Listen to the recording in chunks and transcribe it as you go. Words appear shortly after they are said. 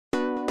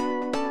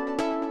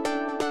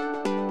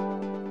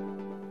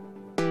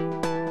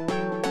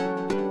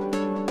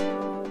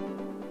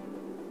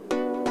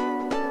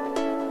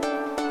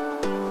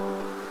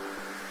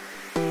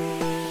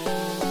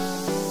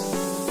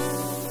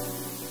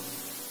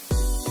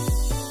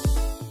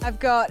I've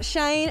got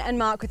Shane and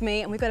Mark with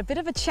me, and we've got a bit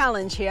of a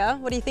challenge here.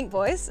 What do you think,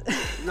 boys?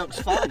 Looks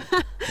fun.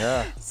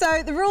 Yeah.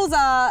 So the rules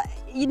are,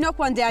 you knock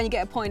one down, you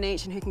get a point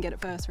each, and who can get it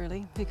first,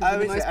 really? Who can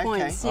get the most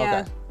points? Okay. Yeah.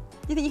 Okay.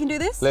 You think you can do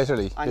this?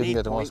 Literally. I who can need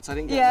get the points. most? I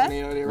didn't get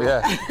any earlier on.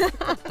 Yeah.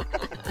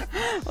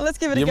 Well, let's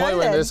give it a You go might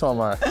win then. this one,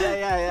 Mark.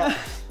 Yeah.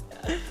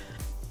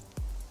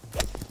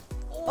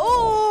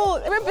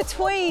 Oh, it went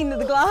between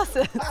the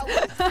glasses.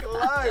 That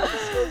was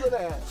close, wasn't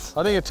it?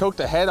 I think it took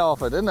the head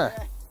off it, didn't it?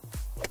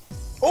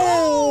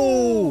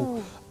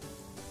 Oh!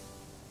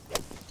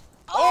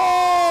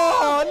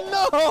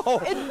 Oh, no!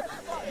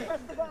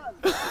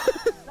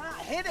 That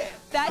hit it.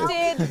 That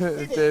did.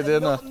 It did,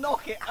 didn't it?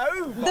 Knock it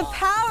over. The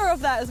power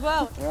of that as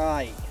well.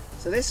 Right.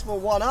 So this will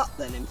one up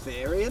then in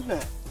theory, isn't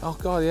it? Oh,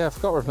 God, yeah, I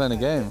forgot we're playing a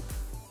game.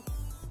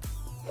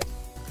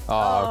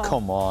 Oh,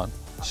 come on.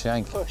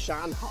 Shank. Push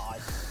and high.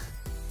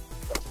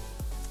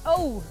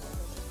 Oh.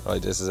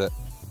 Right, this is it.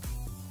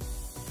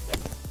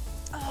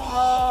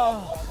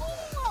 Oh.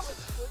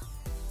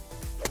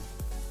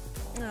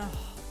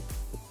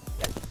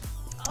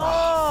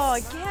 Oh,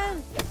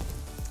 again.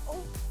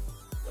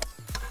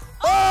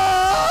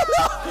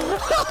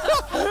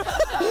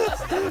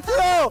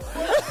 No!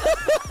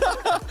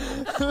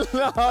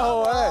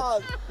 No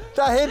way!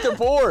 That hit the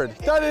board.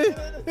 That is,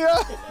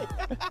 yeah.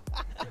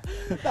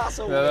 That's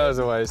a Yeah, win. that was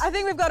a waste. I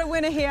think we've got a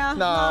winner here. No,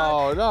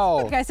 Mark. no.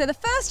 Okay, so the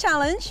first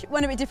challenge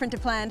went a bit different to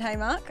planned, hey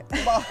Mark?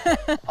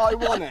 I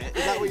won it.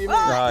 Is that what you mean?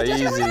 Ah,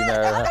 Just- easy I don't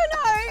now.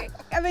 know.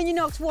 I mean, you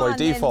knocked one. By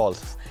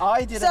default.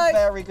 I did So- a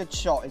very good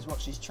shot, is what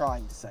she's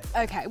trying to say.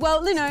 Okay,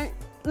 well,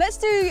 let's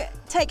do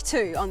take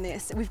two on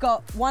this. We've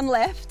got one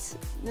left.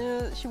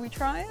 Should we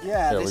try it?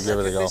 Yeah, we'll give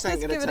it a go. This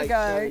ain't Let's gonna give it a take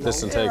go. very long.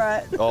 This will Yeah, take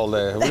right. all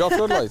day. Have we got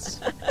floodlights?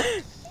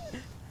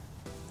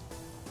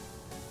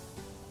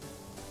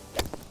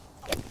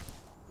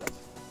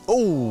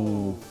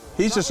 Oh,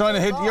 he's just trying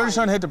to hit. You're just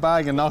trying to hit the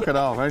bag and knock it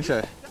off, aren't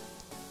you?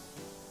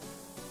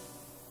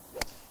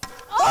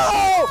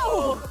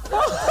 Oh!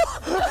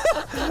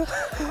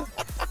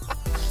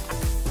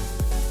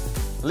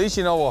 At least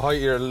you know what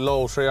height your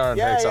low 3-iron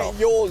takes Yeah, off.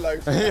 you're low.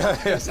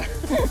 Yeah.